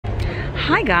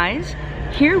Hi guys,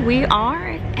 here we are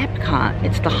at Epcot.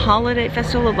 It's the holiday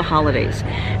festival of the holidays,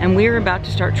 and we're about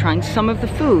to start trying some of the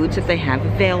foods that they have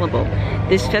available.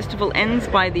 This festival ends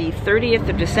by the 30th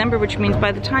of December, which means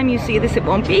by the time you see this it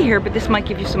won't be here, but this might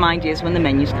give you some ideas when the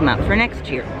menus come out for next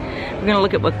year. We're going to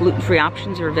look at what gluten-free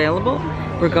options are available.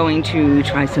 We're going to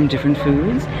try some different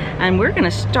foods, and we're going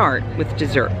to start with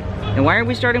dessert. Now why are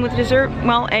we starting with dessert?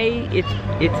 Well, A, it's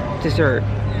dessert.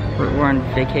 We're on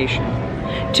vacation.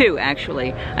 2,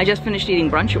 actually, I just finished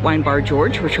eating brunch at Wine Bar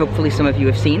George, which hopefully some of you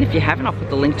have seen. If you haven't, I'll put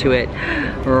the link to it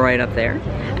right up there.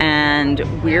 And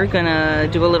we're gonna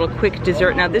do a little quick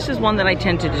dessert. Now this is one that I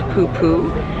tend to poo-poo,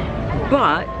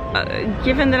 but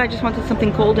given that I just wanted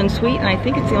something cold and sweet, and I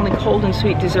think it's the only cold and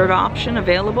sweet dessert option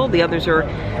available, the others are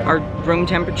room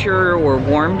temperature or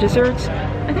warm desserts,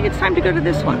 I think it's time to go to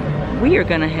this one. We are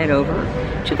gonna head over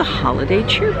to the holiday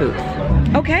cheer booth.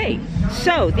 Okay,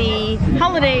 so the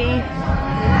holiday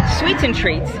Sweets and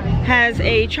Treats has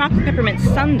a chocolate peppermint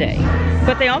sundae,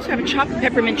 but they also have a chocolate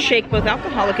peppermint shake, both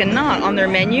alcoholic and not, on their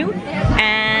menu,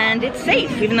 and it's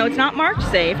safe, even though it's not marked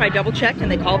safe. I double checked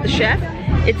and they called the chef.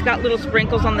 It's got little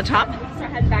sprinkles on the top,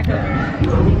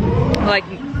 like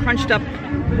crunched up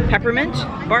peppermint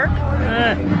bark.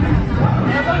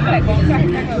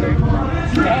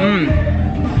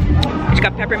 It's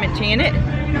got peppermint tea in it.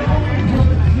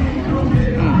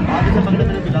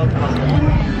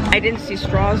 I didn't see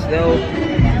straws though.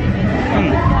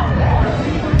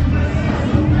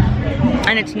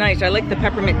 And it's nice. I like the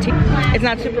peppermint tea. It's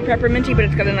not super pepperminty, but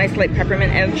it's got a nice light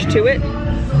peppermint edge to it.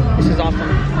 This is awesome.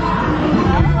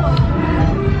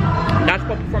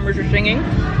 Gospel performers are singing.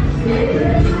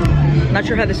 Not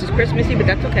sure how this is Christmassy, but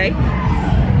that's okay.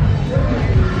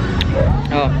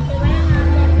 Oh,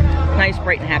 nice,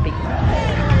 bright and happy.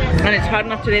 And it's hot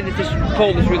enough today that this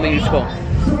cold is really useful.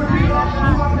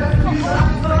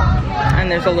 And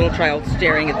there's a little child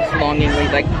staring at this longingly,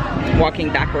 like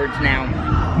walking backwards now,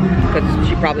 because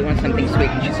she probably wants something sweet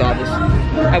when she saw this.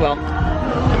 Oh well.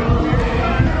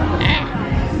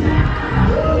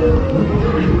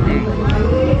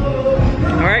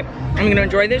 All right, I'm gonna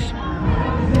enjoy this.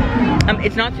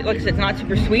 It's not, like I said, it's not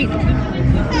super sweet.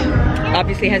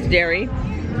 Obviously has dairy.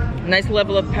 Nice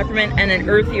level of peppermint and an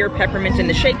earthier peppermint in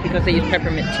the shake because they use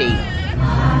peppermint tea.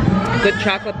 Good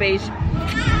chocolate base.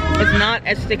 It's not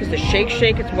as thick as the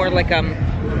shake. It's more like got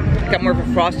more of a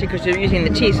frosty because they're using the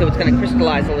tea, so it's going to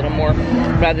crystallize a little more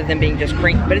rather than being just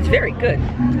cream. But it's very good.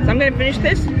 So I'm going to finish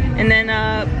this, and then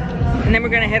we're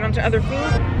going to head on to other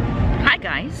food. Hi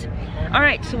guys. All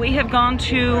right, so we have gone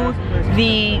to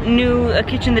the new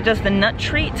kitchen that does the nut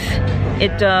treats.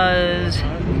 It does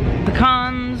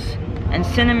pecans and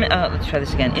cinnamon. Let's try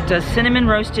this again. It does cinnamon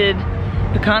roasted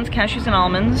pecans, cashews, and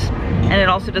almonds, and it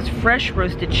also does fresh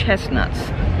roasted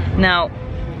chestnuts. Now,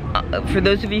 for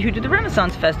those of you who do the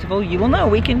Renaissance Festival, you will know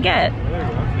we can get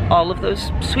all of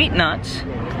those sweet nuts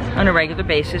on a regular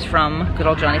basis from good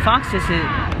old Johnny Fox's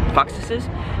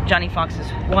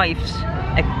wife's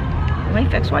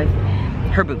ex-wife,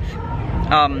 her booth.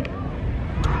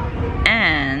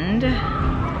 And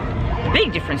the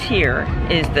big difference here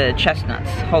is the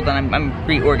chestnuts. Hold on, I'm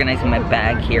reorganizing my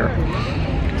bag here.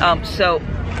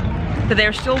 But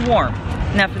they're still warm.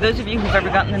 Now, for those of you who've ever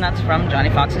gotten the nuts from Johnny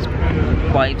Fox's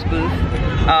wife's booth,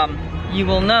 you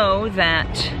will know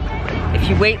that if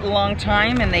you wait a long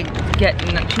time and they get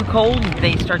too cold,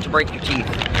 they start to break your teeth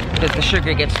because the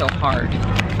sugar gets so hard.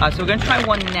 So we're gonna try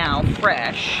one now,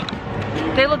 fresh.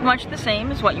 They look much the same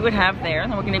as what you would have there,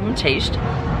 and then we're gonna give them a taste.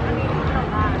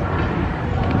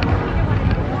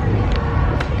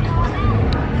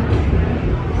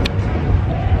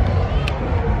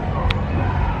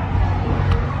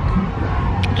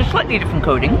 Slightly different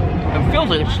coating. It feels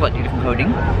like it's a slightly different coating.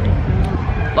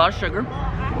 A lot of sugar.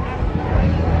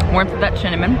 Warmth of that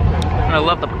cinnamon. And I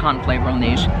love the pecan flavor on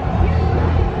these.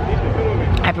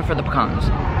 I prefer the pecans. So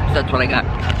that's what I got.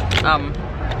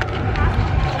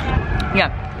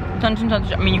 Yeah. Tons and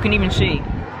tons. I mean, you can even see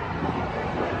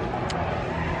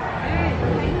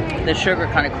the sugar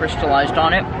kind of crystallized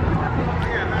on it.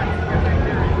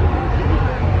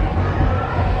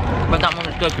 But that one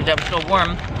was good because that was still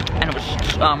warm. And it was,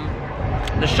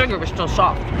 the sugar was still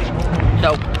soft.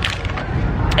 So,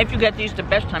 if you get these, the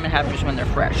best time to have them is when they're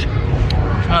fresh.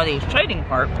 Now, the exciting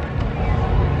part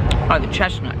are the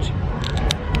chestnuts.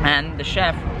 And the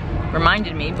chef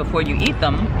reminded me, before you eat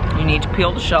them, you need to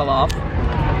peel the shell off,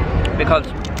 because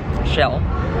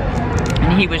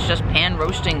and he was just pan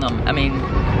roasting them. I mean,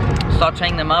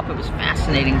 sauteing them up. It was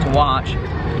fascinating to watch.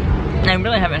 And I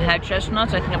really haven't had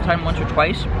chestnuts. I think I've tried them once or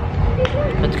twice.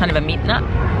 It's kind of a meat nut.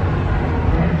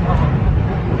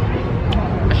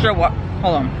 Sure what?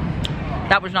 Hold on.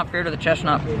 That was not fair to the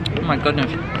chestnut. Oh my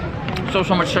goodness. So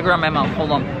much sugar in my mouth.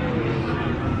 Hold on.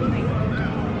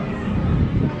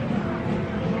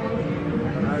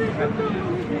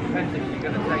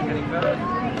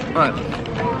 Alright.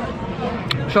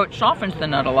 So it softens the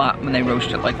nut a lot when they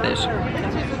roast it like this.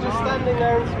 Just standing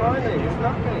there and smiling, it's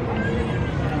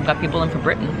nothing. Got people in for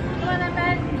Britain.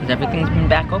 Because everything's been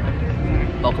back open.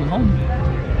 Welcome home.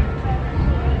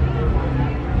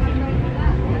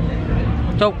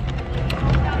 So,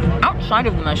 outside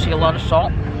of them I see a lot of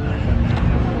salt.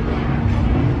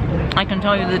 I can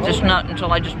tell you that this nut,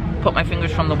 until I just put my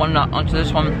fingers from the one nut onto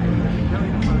this one,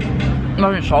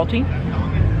 wasn't salty.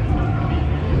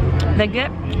 They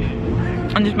get,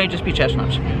 and this may just be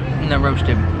chestnuts, and they're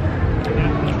roasted.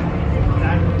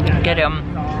 Get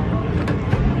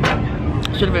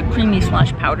sort of a creamy /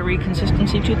 powdery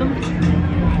consistency to them.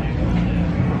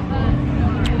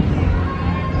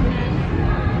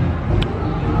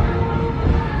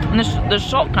 And the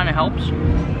salt kind of helps,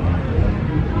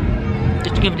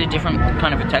 just to give it a different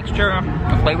kind of a texture, a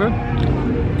flavor.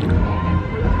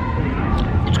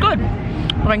 It's good,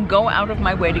 but I go out of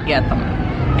my way to get them.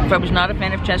 If I was not a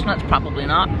fan of chestnuts, probably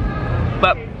not.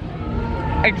 But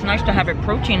it's nice to have a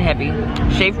protein-heavy,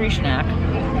 savory snack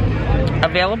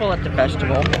available at the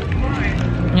festival.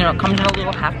 You know, it comes in a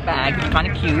little half bag. It's kind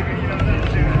of cute.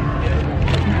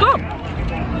 It's good.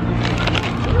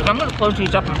 So I'm going to close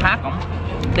these up and pack them.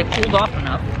 They cooled off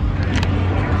enough.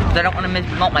 I don't want to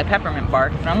melt my peppermint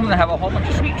bark. So I'm going to have a whole bunch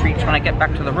of sweet treats when I get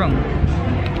back to the room.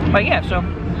 But yeah, so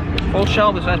full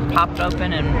shell was popped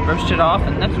open and roasted off,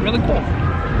 and that's really cool.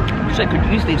 I wish I could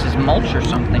use these as mulch or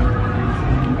something.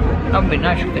 That would be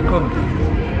nice if they could.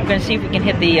 We're going to see if we can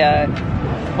hit the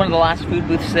one of the last food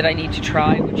booths that I need to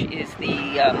try, which is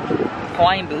the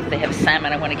Hawaiian booth. They have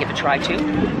salmon I want to give a try to,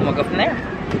 and we'll go from there.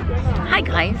 Hi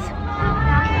guys.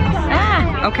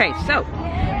 Okay, so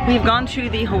we've gone to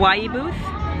the Hawaii booth.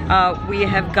 We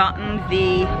have gotten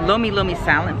the lomi lomi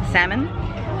salmon,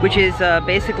 which is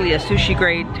basically a sushi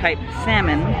grade type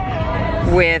salmon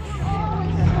with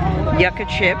yucca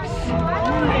chips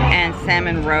and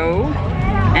salmon roe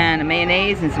and a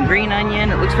mayonnaise and some green onion.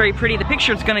 It looks very pretty. The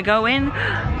picture is gonna go in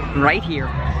right here.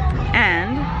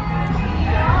 And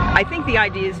I think the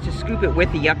idea is to scoop it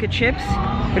with the yucca chips,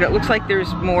 but it looks like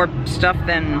there's more stuff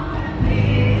than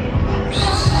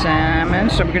salmon,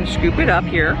 so we're gonna scoop it up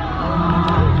here.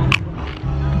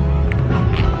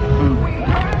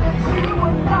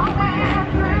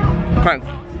 Okay.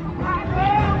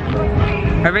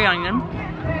 Heavy onion.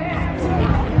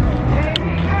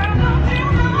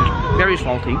 Very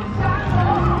salty.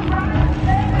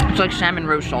 It's like salmon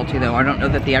roast salty though. I don't know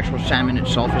that the actual salmon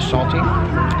itself is salty.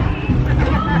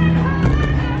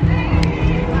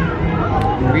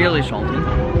 Really salty.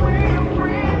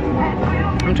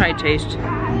 I'm trying to taste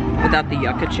without the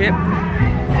yucca chip.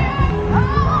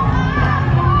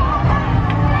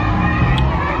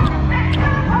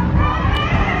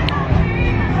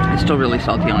 It's still really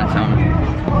salty on its own.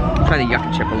 Try the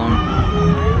yucca chip alone.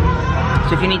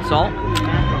 So if you need salt,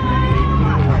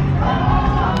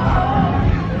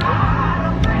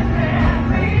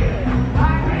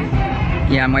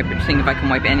 yeah, I'm seeing if I can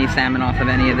wipe any salmon off of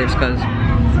any of this, because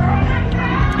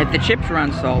if the chips were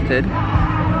unsalted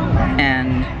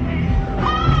and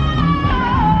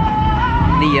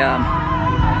the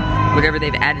whatever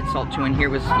they've added salt to in here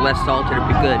was less salted, it'd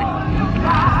be good.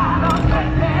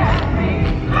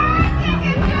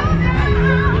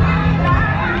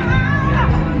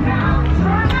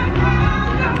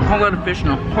 A whole lot of fish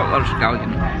and a whole lot of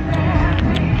scallion.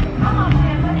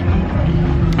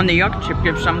 And the yucca chip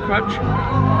gives some crunch,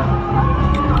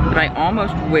 but I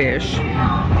almost wish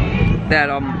that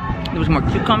there was more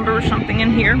cucumber or something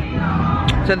in here,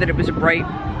 so that it was a bright,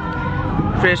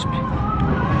 crisp,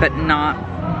 but not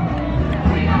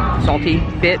salty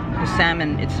bit. The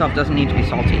salmon itself doesn't need to be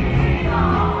salty.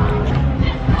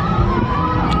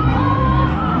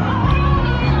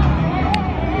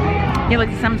 Yeah, like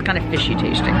the salmon's kind of fishy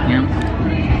tasting, you know?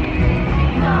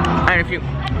 And if you,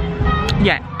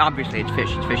 yeah, obviously it's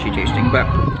fish, it's fishy tasting, but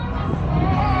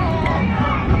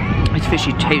it's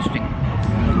fishy tasting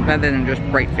rather than just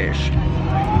bright fish.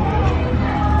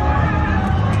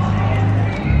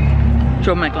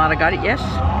 So am I glad I got it? Yes.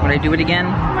 Would I do it again?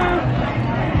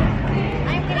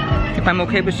 If I'm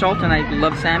okay with salt and I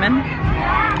love salmon,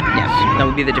 yes, that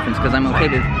would be the difference, because I'm okay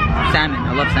with salmon.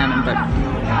 I love salmon, but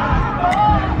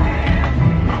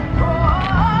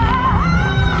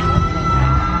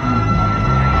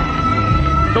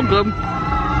so good.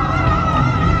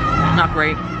 Not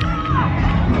great.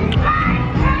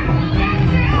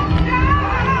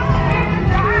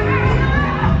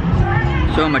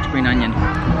 So much green onion.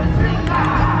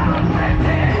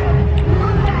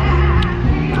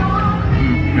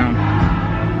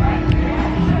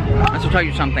 tell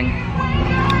you something.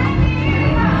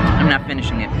 I'm not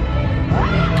finishing it.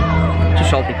 Too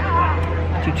salty.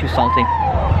 Too salty.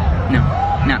 No.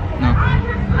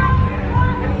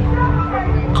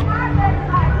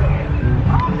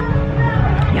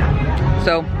 Yeah.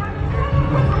 So,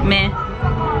 meh.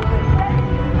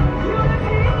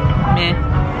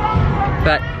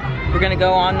 But we're gonna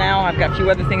go on now. I've got a few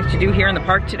other things to do here in the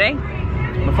park today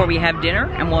before we have dinner,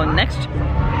 and next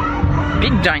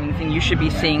big dining thing you should be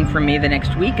seeing from me the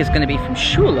next week is going to be from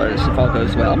Shula's, if all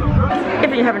goes well.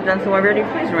 If you haven't done so already,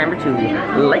 please remember to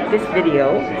like this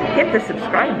video, hit the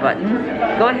subscribe button,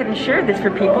 go ahead and share this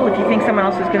for people if you think someone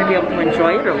else is going to be able to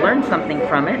enjoy it or learn something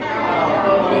from it.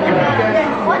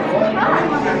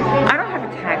 I don't have a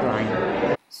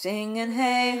tagline. Singing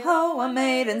hey ho, a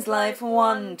maiden's life,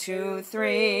 1, 2,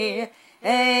 3.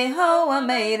 Hey ho, a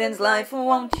maiden's life,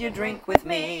 won't you drink with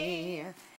me?